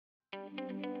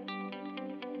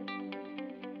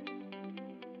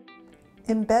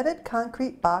Embedded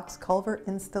concrete box culvert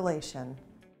installation.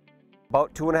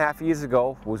 About 2.5 years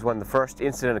ago was when the first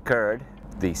incident occurred.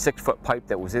 The 6-foot pipe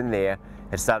that was in there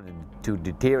had started to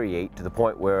deteriorate to the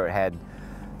point where it had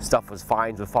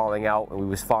fines were falling out, and we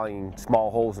was finding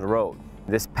small holes in the road.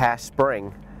 This past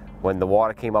spring, when the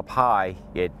water came up high,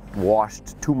 it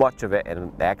washed too much of it,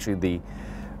 and actually the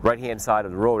right-hand side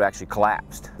of the road actually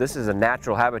collapsed. This is a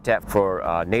natural habitat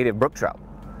for native brook trout.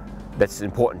 That's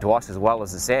important to us as well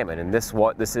as the salmon, and this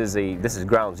is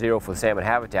ground zero for salmon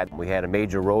habitat. We had a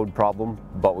major road problem,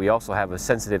 but we also have a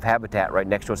sensitive habitat right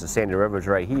next to us. The Sandy River's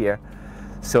right here,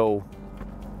 so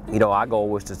our goal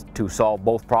was to solve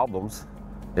both problems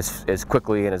as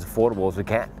quickly and as affordable as we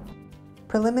can.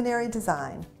 Preliminary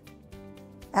design.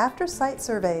 After site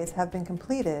surveys have been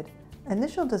completed,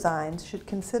 initial designs should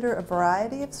consider a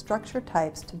variety of structure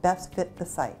types to best fit the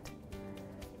site.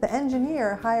 The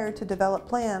engineer hired to develop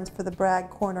plans for the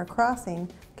Bragg Corner crossing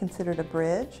considered a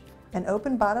bridge, an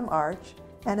open bottom arch,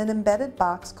 and an embedded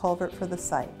box culvert for the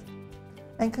site,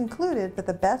 and concluded that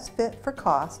the best fit for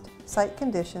cost, site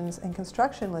conditions, and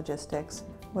construction logistics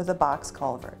was a box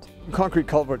culvert. Concrete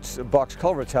culverts, box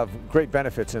culverts, have great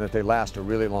benefits in that they last a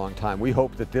really long time. We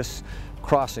hope that this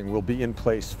crossing will be in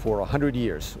place for 100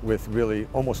 years with really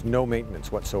almost no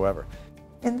maintenance whatsoever.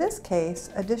 In this case,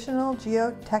 additional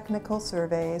geotechnical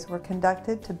surveys were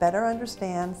conducted to better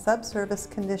understand subsurface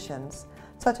conditions,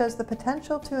 such as the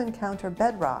potential to encounter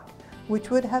bedrock,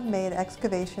 which would have made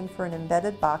excavation for an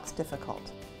embedded box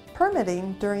difficult.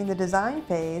 Permitting during the design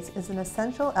phase is an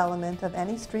essential element of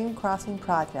any stream crossing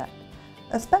project,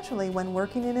 especially when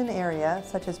working in an area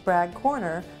such as Bragg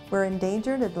Corner where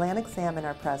endangered Atlantic salmon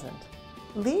are present.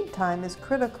 Lead time is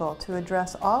critical to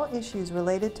address all issues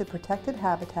related to protected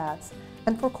habitats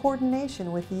and for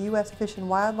coordination with the U.S. Fish and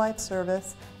Wildlife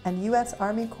Service and U.S.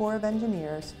 Army Corps of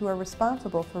Engineers, who are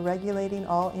responsible for regulating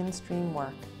all in-stream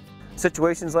work.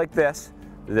 Situations like this,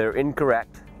 they're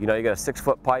incorrect. You got a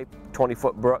 6-foot pipe,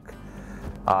 20-foot brook.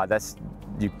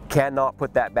 You cannot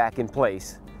put that back in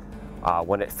place.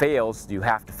 When it fails, you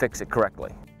have to fix it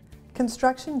correctly.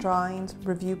 Construction drawings,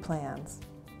 review plans.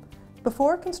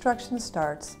 Before construction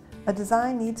starts, a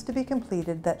design needs to be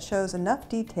completed that shows enough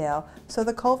detail so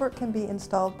the culvert can be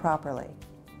installed properly.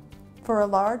 For a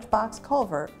large box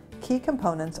culvert, key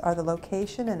components are the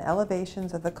location and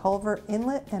elevations of the culvert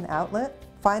inlet and outlet,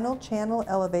 final channel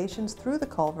elevations through the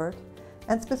culvert,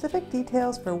 and specific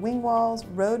details for wing walls,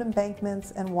 road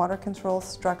embankments, and water control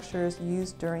structures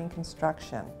used during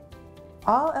construction.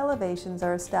 All elevations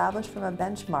are established from a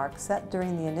benchmark set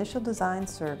during the initial design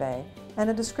survey, and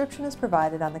a description is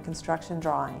provided on the construction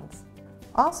drawings.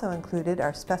 Also included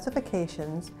are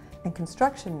specifications and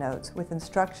construction notes with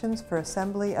instructions for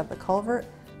assembly of the culvert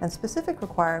and specific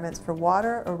requirements for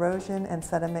water, erosion, and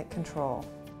sediment control.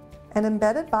 An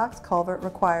embedded box culvert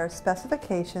requires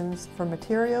specifications for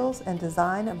materials and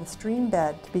design of the stream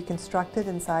bed to be constructed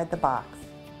inside the box.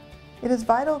 It is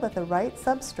vital that the right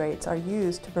substrates are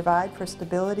used to provide for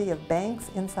stability of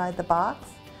banks inside the box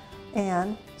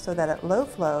and so that at low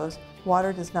flows,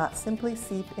 water does not simply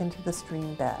seep into the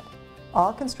stream bed.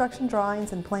 All construction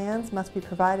drawings and plans must be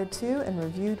provided to and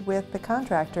reviewed with the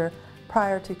contractor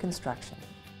prior to construction.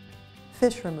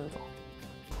 Fish removal.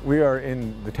 We are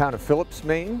in the town of Phillips,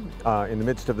 Maine, in the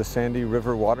midst of the Sandy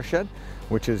River watershed,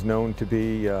 which is known to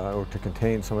be or to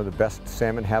contain some of the best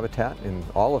salmon habitat in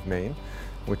all of Maine,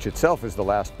 which itself is the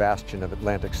last bastion of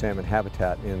Atlantic salmon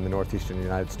habitat in the northeastern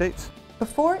United States.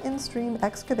 Before in-stream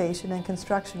excavation and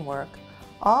construction work,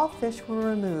 all fish were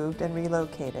removed and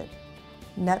relocated.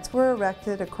 Nets were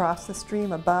erected across the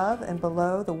stream above and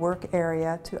below the work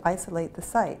area to isolate the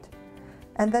site.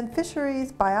 And then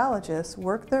fisheries biologists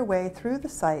worked their way through the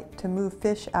site to move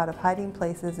fish out of hiding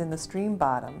places in the stream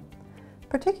bottom,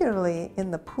 particularly in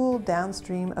the pool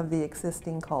downstream of the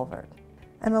existing culvert.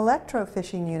 An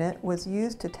electrofishing unit was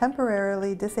used to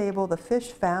temporarily disable the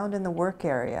fish found in the work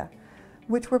area,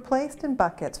 which were placed in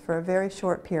buckets for a very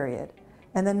short period,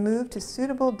 and then moved to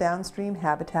suitable downstream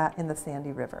habitat in the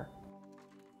Sandy River.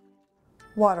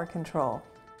 Water control.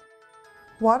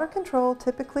 Water control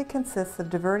typically consists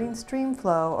of diverting stream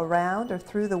flow around or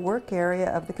through the work area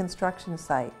of the construction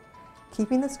site,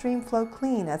 keeping the stream flow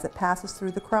clean as it passes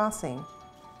through the crossing.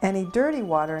 Any dirty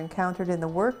water encountered in the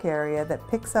work area that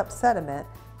picks up sediment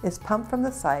is pumped from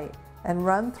the site and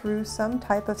run through some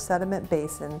type of sediment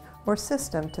basin or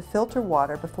system to filter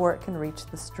water before it can reach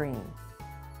the stream.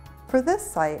 For this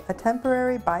site, a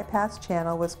temporary bypass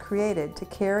channel was created to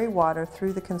carry water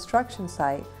through the construction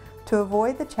site to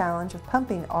avoid the challenge of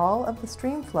pumping all of the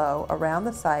stream flow around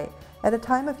the site at a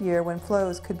time of year when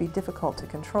flows could be difficult to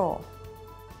control.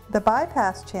 The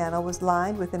bypass channel was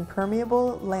lined with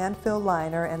impermeable landfill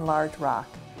liner and large rock,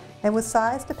 and was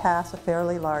sized to pass a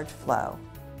fairly large flow.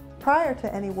 Prior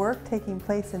to any work taking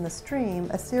place in the stream,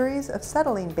 a series of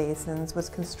settling basins was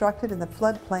constructed in the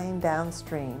floodplain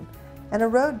downstream, and a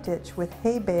road ditch with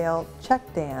hay bale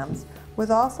check dams was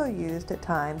also used at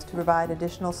times to provide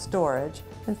additional storage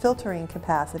and filtering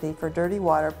capacity for dirty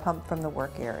water pumped from the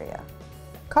work area.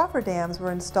 Cofferdams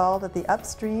were installed at the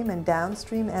upstream and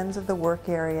downstream ends of the work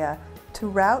area to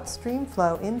route stream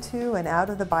flow into and out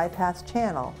of the bypass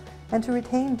channel and to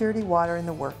retain dirty water in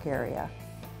the work area.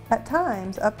 At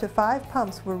times, up to 5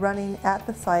 pumps were running at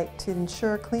the site to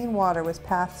ensure clean water was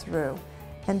passed through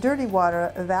and dirty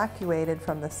water evacuated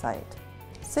from the site.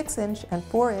 6-inch and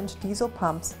 4-inch diesel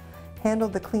pumps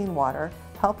handled the clean water,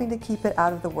 helping to keep it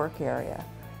out of the work area.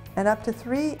 And up to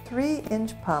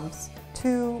 3-inch pumps,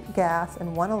 2 gas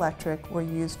and 1 electric, were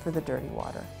used for the dirty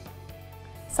water.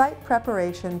 Site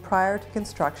preparation prior to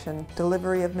construction,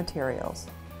 delivery of materials.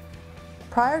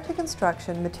 Prior to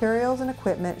construction, materials and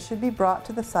equipment should be brought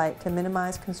to the site to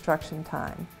minimize construction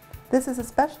time. This is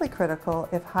especially critical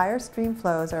if higher stream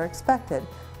flows are expected,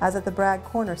 as at the Bragg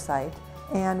Corner site,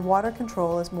 and water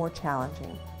control is more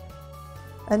challenging.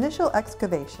 Initial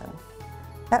excavation.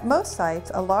 At most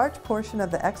sites, a large portion of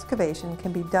the excavation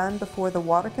can be done before the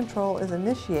water control is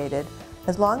initiated,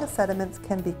 as long as sediments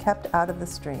can be kept out of the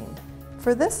stream.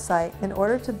 For this site, in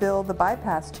order to build the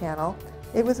bypass channel,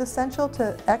 it was essential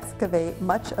to excavate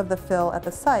much of the fill at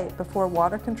the site before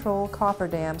water control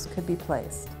cofferdams could be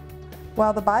placed.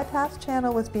 While the bypass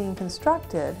channel was being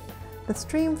constructed, the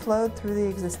stream flowed through the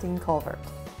existing culvert.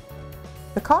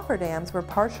 The cofferdams were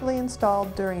partially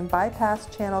installed during bypass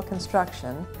channel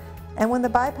construction, and when the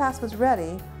bypass was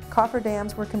ready,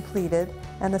 cofferdams were completed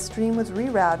and the stream was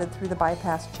rerouted through the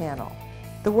bypass channel.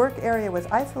 The work area was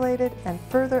isolated and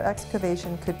further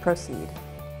excavation could proceed.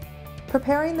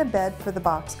 Preparing the bed for the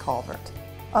box culvert.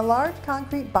 A large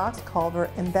concrete box culvert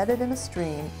embedded in a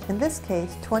stream, in this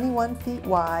case 21 feet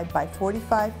wide by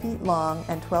 45 feet long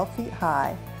and 12 feet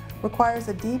high, requires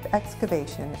a deep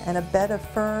excavation and a bed of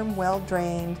firm,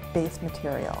 well-drained base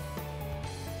material.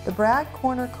 The Bragg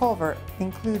Corner culvert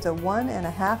includes a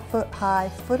 1.5 foot high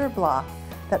footer block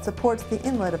that supports the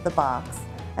inlet of the box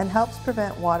and helps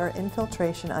prevent water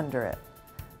infiltration under it.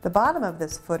 The bottom of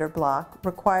this footer block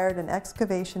required an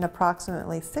excavation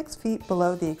approximately 6 feet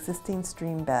below the existing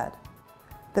stream bed.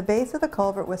 The base of the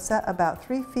culvert was set about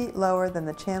 3 feet lower than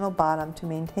the channel bottom to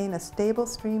maintain a stable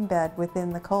stream bed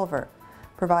within the culvert,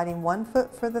 providing 1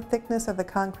 foot for the thickness of the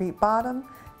concrete bottom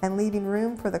and leaving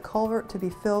room for the culvert to be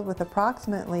filled with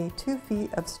approximately 2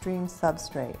 feet of stream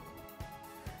substrate.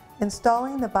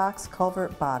 Installing the box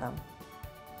culvert bottom.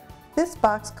 This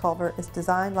box culvert is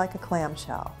designed like a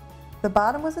clamshell. The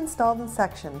bottom was installed in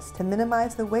sections to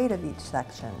minimize the weight of each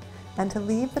section and to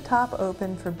leave the top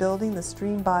open for building the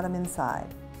stream bottom inside.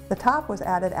 The top was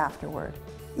added afterward.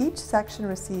 Each section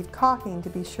received caulking to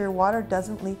be sure water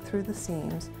doesn't leak through the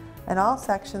seams, and all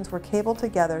sections were cabled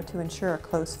together to ensure a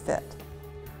close fit.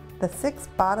 The 6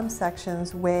 bottom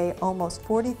sections weigh almost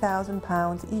 40,000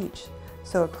 pounds each,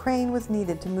 so a crane was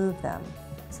needed to move them.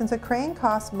 Since a crane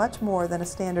costs much more than a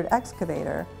standard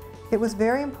excavator, it was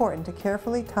very important to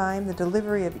carefully time the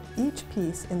delivery of each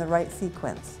piece in the right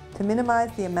sequence to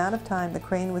minimize the amount of time the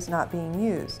crane was not being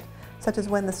used, such as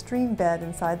when the stream bed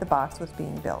inside the box was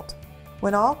being built.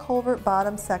 When all culvert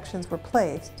bottom sections were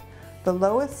placed, the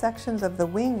lowest sections of the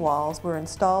wing walls were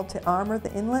installed to armor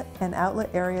the inlet and outlet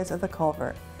areas of the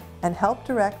culvert and help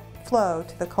direct flow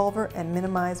to the culvert and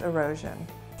minimize erosion.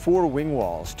 4 wing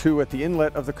walls, 2 at the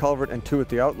inlet of the culvert and 2 at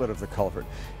the outlet of the culvert.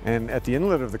 And at the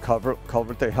inlet of the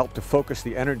culvert, they help to focus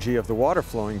the energy of the water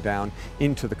flowing down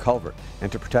into the culvert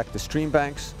and to protect the stream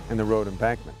banks and the road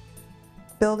embankment.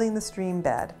 Building the stream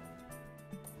bed.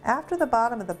 After the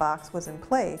bottom of the box was in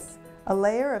place, a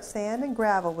layer of sand and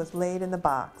gravel was laid in the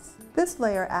box. This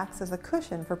layer acts as a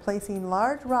cushion for placing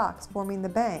large rocks forming the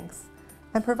banks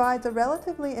and provides a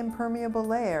relatively impermeable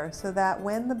layer so that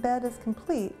when the bed is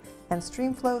complete and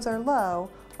stream flows are low,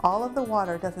 all of the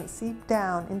water doesn't seep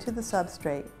down into the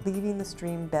substrate, leaving the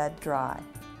stream bed dry.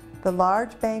 The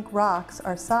large bank rocks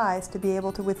are sized to be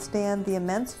able to withstand the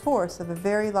immense force of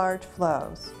very large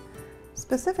flows.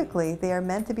 Specifically, they are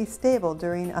meant to be stable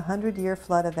during a 100-year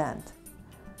flood event.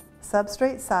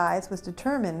 Substrate size was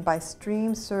determined by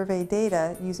stream survey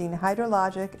data using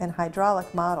hydrologic and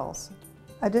hydraulic models.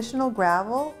 Additional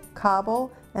gravel,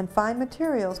 cobble, and fine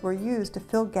materials were used to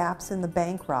fill gaps in the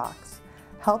bank rocks,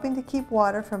 helping to keep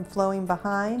water from flowing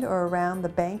behind or around the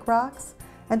bank rocks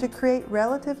and to create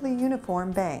relatively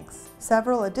uniform banks.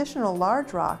 Several additional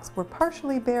large rocks were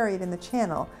partially buried in the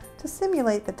channel to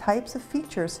simulate the types of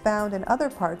features found in other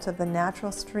parts of the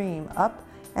natural stream up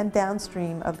and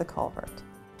downstream of the culvert.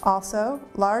 Also,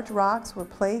 large rocks were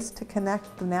placed to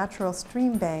connect the natural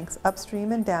stream banks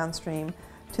upstream and downstream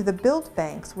to the built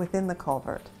banks within the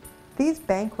culvert. These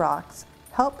bank rocks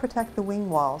help protect the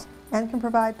wing walls and can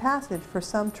provide passage for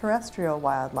some terrestrial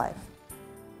wildlife.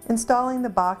 Installing the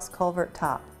box culvert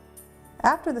top.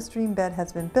 After the stream bed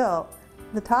has been built,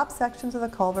 the top sections of the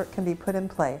culvert can be put in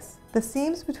place. The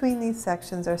seams between these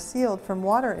sections are sealed from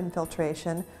water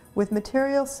infiltration with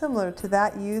material similar to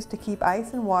that used to keep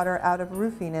ice and water out of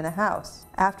roofing in a house.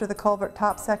 After the culvert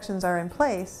top sections are in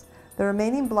place, the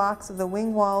remaining blocks of the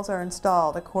wing walls are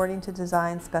installed according to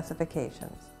design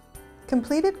specifications.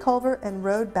 Completed culvert and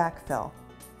road backfill.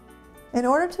 In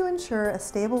order to ensure a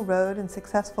stable road and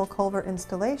successful culvert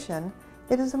installation,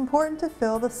 it is important to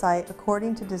fill the site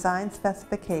according to design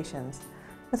specifications,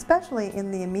 especially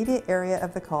in the immediate area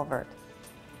of the culvert.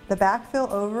 The backfill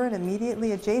over and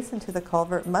immediately adjacent to the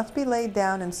culvert must be laid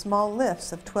down in small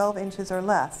lifts of 12 inches or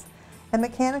less and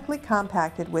mechanically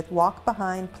compacted with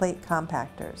walk-behind plate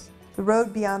compactors. The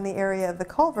road beyond the area of the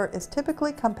culvert is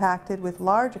typically compacted with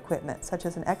large equipment such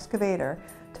as an excavator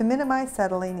to minimize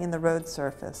settling in the road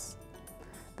surface.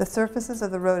 The surfaces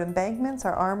of the road embankments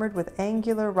are armored with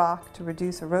angular rock to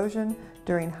reduce erosion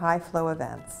during high flow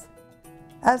events.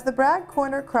 As the Bragg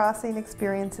Corner crossing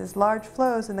experiences large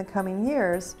flows in the coming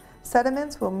years,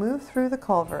 sediments will move through the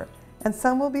culvert and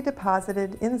some will be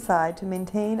deposited inside to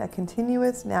maintain a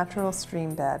continuous natural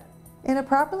stream bed. In a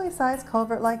properly sized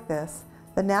culvert like this,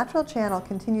 the natural channel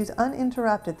continues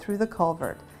uninterrupted through the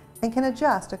culvert and can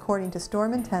adjust according to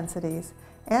storm intensities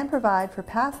and provide for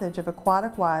passage of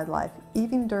aquatic wildlife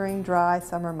even during dry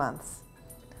summer months.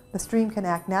 The stream can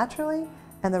act naturally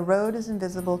and the road is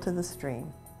invisible to the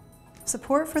stream.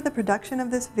 Support for the production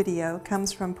of this video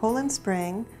comes from Poland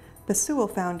Spring, the Sewell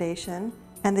Foundation,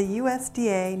 and the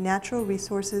USDA Natural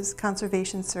Resources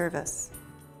Conservation Service.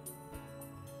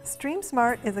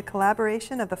 StreamSmart is a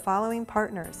collaboration of the following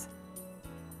partners.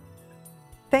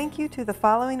 Thank you to the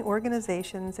following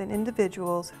organizations and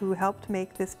individuals who helped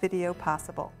make this video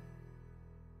possible.